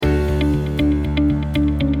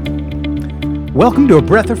Welcome to A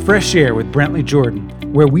Breath of Fresh Air with Brently Jordan,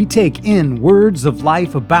 where we take in words of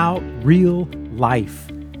life about real life.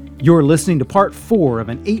 You're listening to part 4 of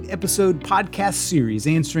an 8-episode podcast series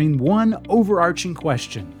answering one overarching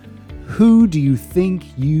question: who do you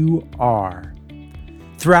think you are?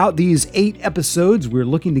 Throughout these 8 episodes, we're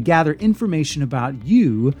looking to gather information about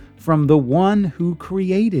you from the one who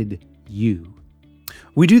created you.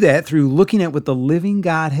 We do that through looking at what the living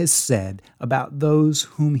God has said about those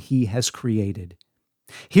whom He has created.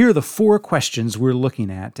 Here are the 4 questions we're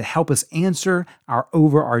looking at to help us answer our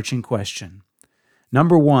overarching question.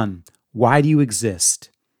 Number 1, why do you exist?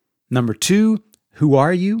 Number 2, who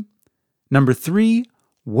are you? Number 3,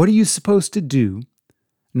 what are you supposed to do?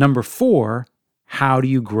 Number 4, how do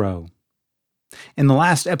you grow? In the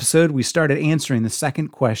last episode, we started answering the second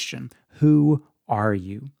question: who are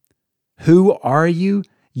you? Who are you?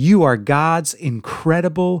 You are God's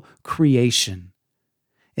incredible creation.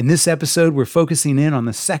 In this episode, we're focusing in on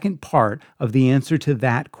the second part of the answer to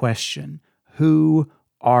that question: who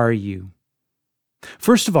are you?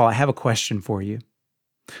 First of all, I have a question for you.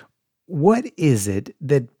 What is it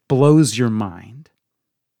that blows your mind?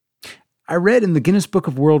 I read in the Guinness Book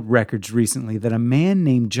of World Records recently that a man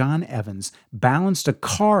named John Evans balanced a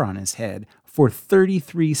car on his head for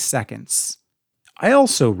 33 seconds. I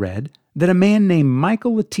also read that a man named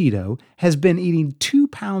Michael Latito has been eating 2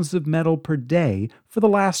 pounds of metal per day for the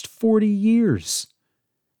last 40 years.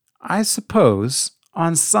 I suppose,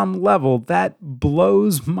 on some level, that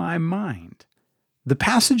blows my mind. The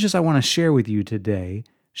passages I want to share with you today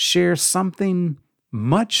share something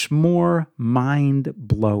much more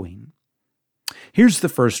mind-blowing. Here's the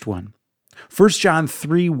first one. 1 John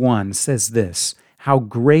 3:1 says this: "How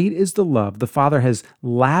great is the love the Father has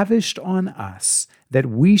lavished on us, that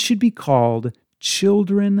we should be called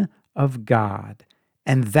children of God.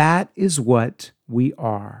 And that is what we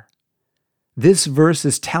are." This verse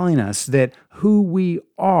is telling us that who we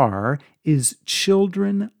are is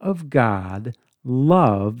children of God,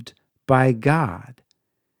 loved by God.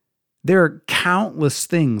 There are countless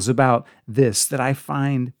things about this that I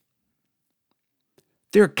find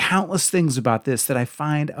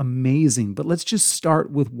amazing, but let's just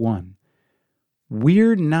start with one.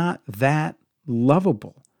 We're not that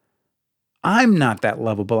lovable. I'm not that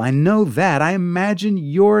lovable. I know that. I imagine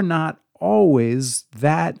you're not always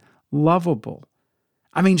that lovable.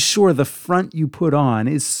 I mean, sure, the front you put on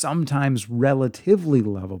is sometimes relatively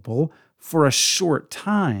lovable for a short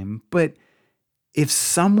time, but if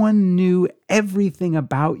someone knew everything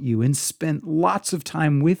about you and spent lots of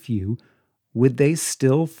time with you, would they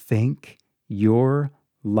still think you're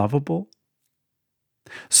lovable?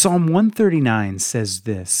 Psalm 139 says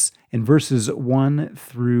this in verses 1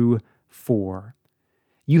 through 4.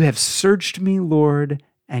 "You have searched me, Lord,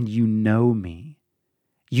 and you know me.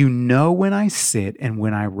 You know when I sit and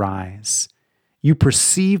when I rise. You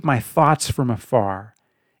perceive my thoughts from afar.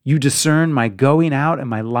 You discern my going out and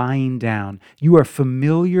my lying down. You are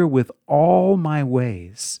familiar with all my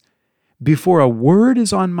ways. Before a word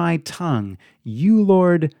is on my tongue, you,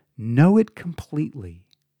 Lord, know it completely."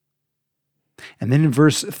 And then in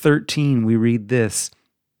verse 13, we read this: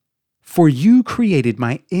 "For you created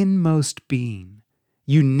my inmost being.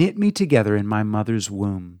 You knit me together in my mother's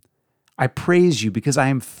womb. I praise you because I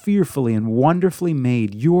am fearfully and wonderfully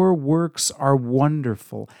made. Your works are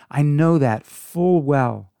wonderful. I know that full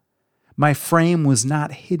well. My frame was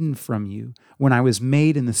not hidden from you when I was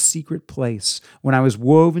made in the secret place, when I was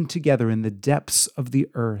woven together in the depths of the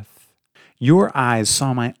earth. Your eyes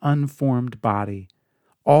saw my unformed body.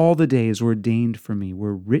 All the days ordained for me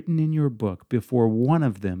were written in your book before one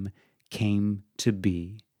of them came to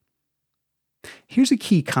be." Here's a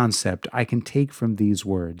key concept I can take from these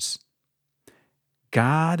words.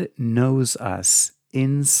 God knows us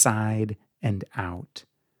inside and out.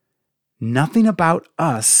 Nothing about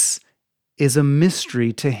us is a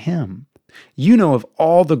mystery to Him. You know of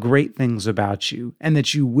all the great things about you and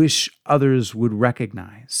that you wish others would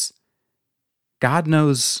recognize. God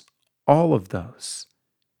knows all of those.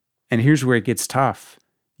 And here's where it gets tough.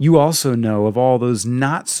 You also know of all those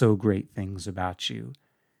not so great things about you.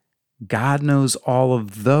 God knows all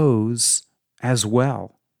of those as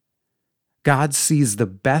well. God sees the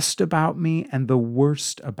best about me and the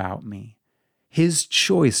worst about me. His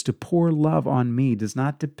choice to pour love on me does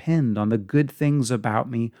not depend on the good things about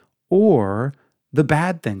me or the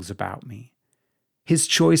bad things about me. His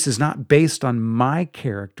choice is not based on my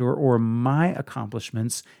character or my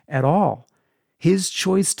accomplishments at all. His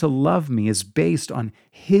choice to love me is based on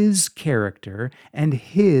His character and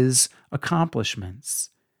His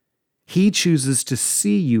accomplishments. He chooses to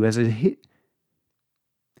see you as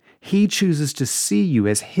He chooses to see you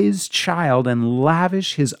as his child and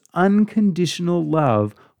lavish his unconditional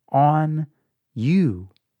love on you.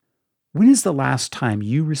 When is the last time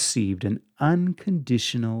you received an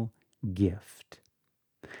unconditional gift?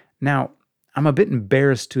 Now, I'm a bit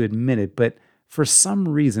embarrassed to admit it, but for some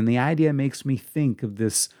reason, the idea makes me think of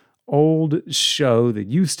this old show that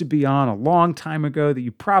used to be on a long time ago that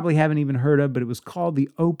you probably haven't even heard of, but it was called The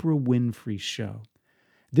Oprah Winfrey Show.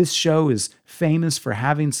 This show is famous for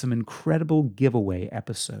having some incredible giveaway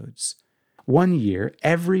episodes. One year,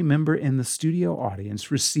 every member in the studio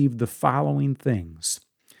audience received the following things.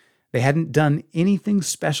 They hadn't done anything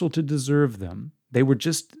special to deserve them. They were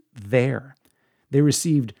just there. They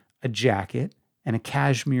received a jacket and a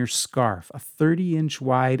cashmere scarf, a 30-inch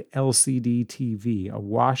wide LCD TV, a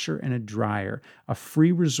washer and a dryer, a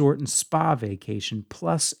free resort and spa vacation,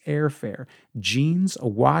 plus airfare, jeans, a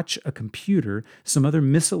watch, a computer, some other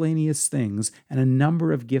miscellaneous things, and a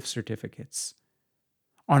number of gift certificates.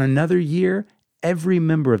 On another year, every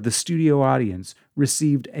member of the studio audience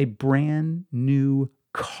received a brand new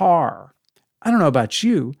car. I don't know about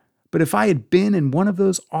you, but if I had been in one of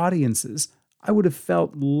those audiences, I would have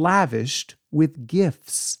felt lavished with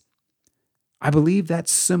gifts. I believe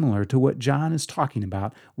that's similar to what John is talking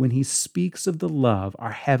about when he speaks of the love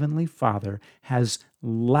our Heavenly Father has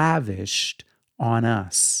lavished on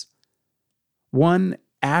us. One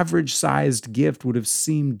average-sized gift would have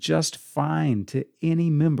seemed just fine to any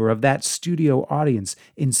member of that studio audience.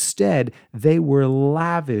 Instead, they were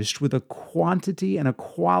lavished with a quantity and a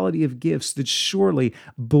quality of gifts that surely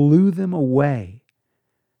blew them away.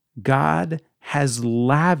 God has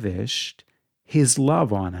lavished his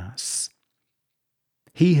love on us.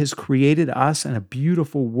 He has created us in a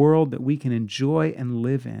beautiful world that we can enjoy and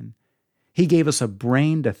live in. He gave us a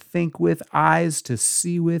brain to think with, eyes to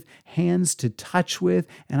see with, hands to touch with,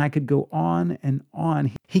 and I could go on and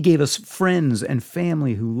on. He gave us friends and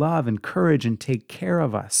family who love, encourage, and take care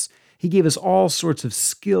of us. He gave us all sorts of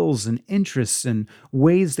skills and interests and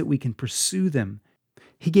ways that we can pursue them.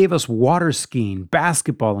 He gave us water skiing,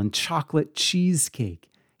 basketball, and chocolate cheesecake.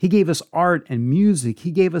 He gave us art and music. He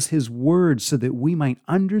gave us his word so that we might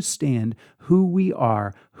understand who we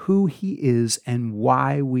are, who he is, and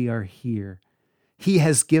why we are here. He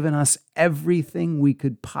has given us everything we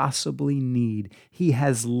could possibly need. He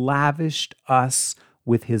has lavished us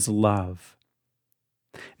with his love.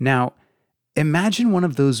 Now, imagine one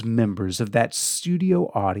of those members of that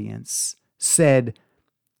studio audience said,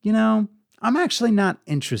 I'm actually not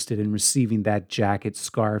interested in receiving that jacket,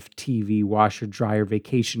 scarf, TV, washer, dryer,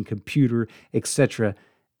 vacation, computer, etc.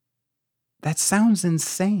 That sounds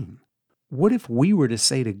insane. What if we were to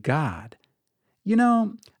say to God,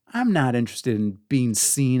 I'm not interested in being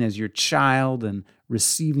seen as your child and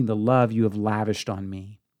receiving the love you have lavished on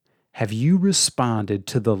me. Have you responded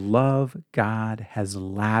to the love God has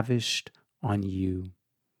lavished on you?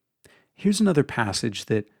 Here's another passage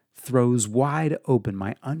that throws wide open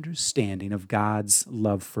my understanding of God's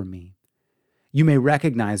love for me. You may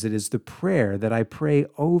recognize it as the prayer that I pray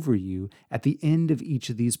over you at the end of each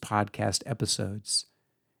of these podcast episodes.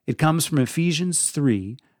 It comes from Ephesians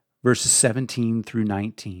 3, verses 17 through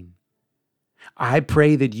 19. I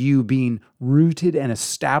pray that you, being rooted and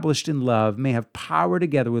established in love, may have power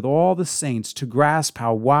together with all the saints to grasp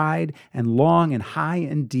how wide and long and high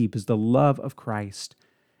and deep is the love of Christ,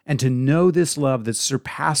 and to know this love that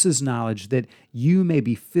surpasses knowledge, that you may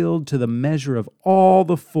be filled to the measure of all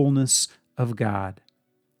the fullness of God.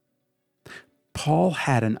 Paul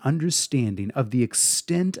had an understanding of the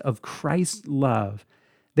extent of Christ's love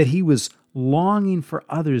that he was longing for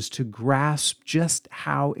others to grasp just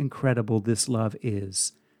how incredible this love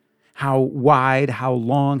is, how wide, how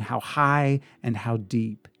long, how high, and how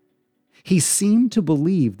deep. He seemed to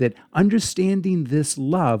believe that understanding this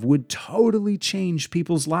love would totally change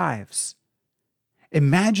people's lives.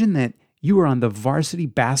 Imagine that you are on the varsity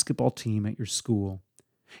basketball team at your school.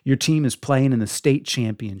 Your team is playing in the state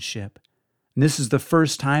championship. And this is the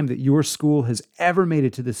first time that your school has ever made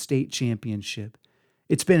it to the state championship.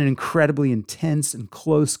 It's been an incredibly intense and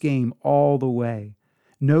close game all the way.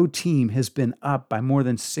 No team has been up by more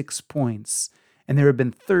than 6 points, and there have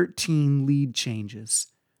been 13 lead changes.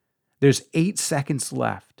 There's 8 seconds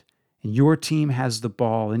left, and your team has the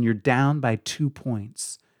ball, and you're down by 2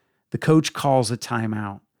 points. The coach calls a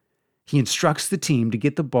timeout. He instructs the team to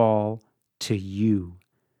get the ball to you.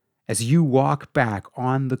 As you walk back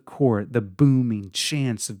on the court, the booming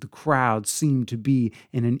chants of the crowd seem to be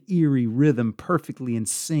in an eerie rhythm perfectly in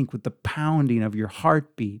sync with the pounding of your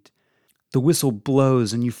heartbeat. The whistle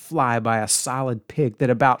blows, and you fly by a solid pick that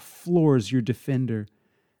about floors your defender.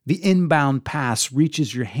 The inbound pass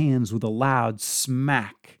reaches your hands with a loud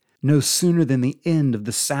smack. No sooner than the end of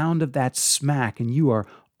the sound of that smack, and you are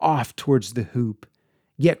off towards the hoop.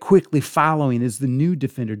 Yet quickly following is the new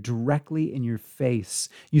defender directly in your face.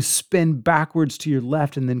 You spin backwards to your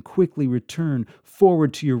left and then quickly return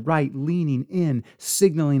forward to your right, leaning in,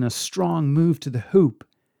 signaling a strong move to the hoop.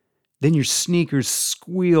 Then your sneakers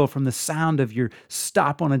squeal from the sound of your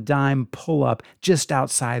stop on a dime pull-up just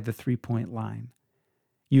outside the three-point line.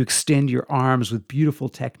 You extend your arms with beautiful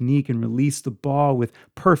technique and release the ball with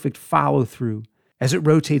perfect follow-through. As it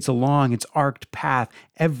rotates along its arced path,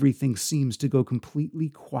 everything seems to go completely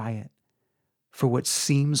quiet for what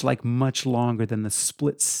seems like much longer than the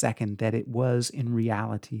split second that it was in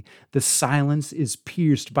reality. The silence is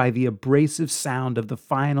pierced by the abrasive sound of the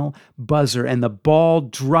final buzzer, and the ball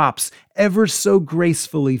drops ever so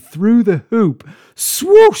gracefully through the hoop.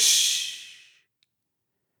 Swoosh!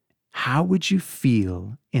 How would you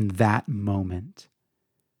feel in that moment?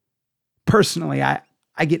 Personally, I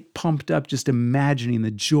get pumped up just imagining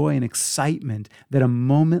the joy and excitement that a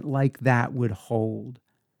moment like that would hold.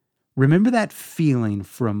 Remember that feeling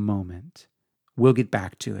for a moment. We'll get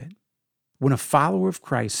back to it. When a follower of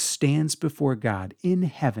Christ stands before God in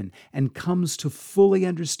heaven and comes to fully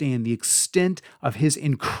understand the extent of his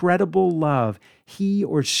incredible love, he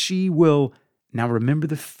or she will, now remember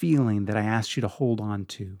the feeling that I asked you to hold on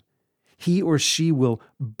to. He or she will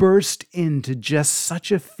burst into just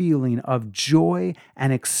such a feeling of joy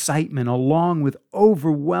and excitement, along with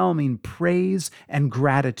overwhelming praise and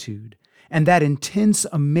gratitude. And that intense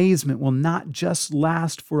amazement will not just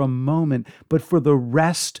last for a moment, but for the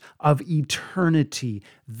rest of eternity.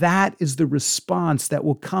 That is the response that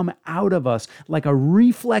will come out of us like a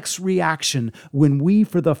reflex reaction when we,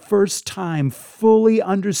 for the first time, fully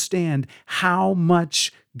understand how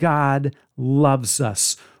much God loves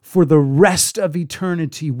us. For the rest of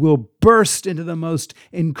eternity, we'll burst into the most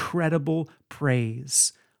incredible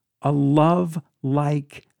praise. A love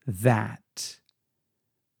like that.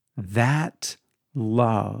 That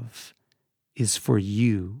love is for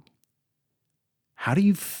you. How do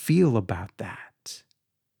you feel about that?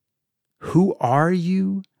 Who are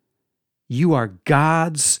you? You are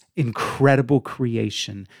God's incredible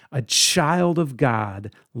creation, a child of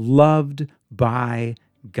God, loved by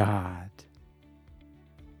God.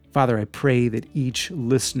 Father, I pray that each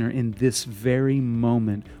listener in this very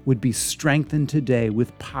moment would be strengthened today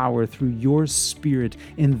with power through your Spirit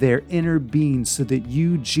in their inner being, so that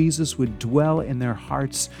you, Jesus, would dwell in their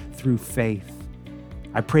hearts through faith.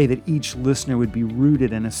 I pray that each listener would be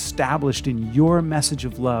rooted and established in your message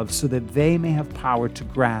of love, so that they may have power to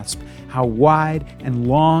grasp how wide and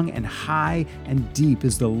long and high and deep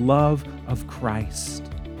is the love of Christ.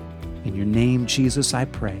 In your name, Jesus, I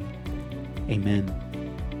pray. Amen.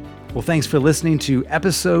 Well, thanks for listening to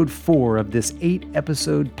episode 4 of this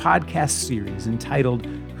 8-episode podcast series entitled,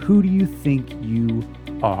 Who Do You Think You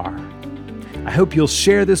Are? I hope you'll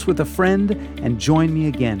share this with a friend and join me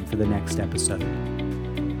again for the next episode.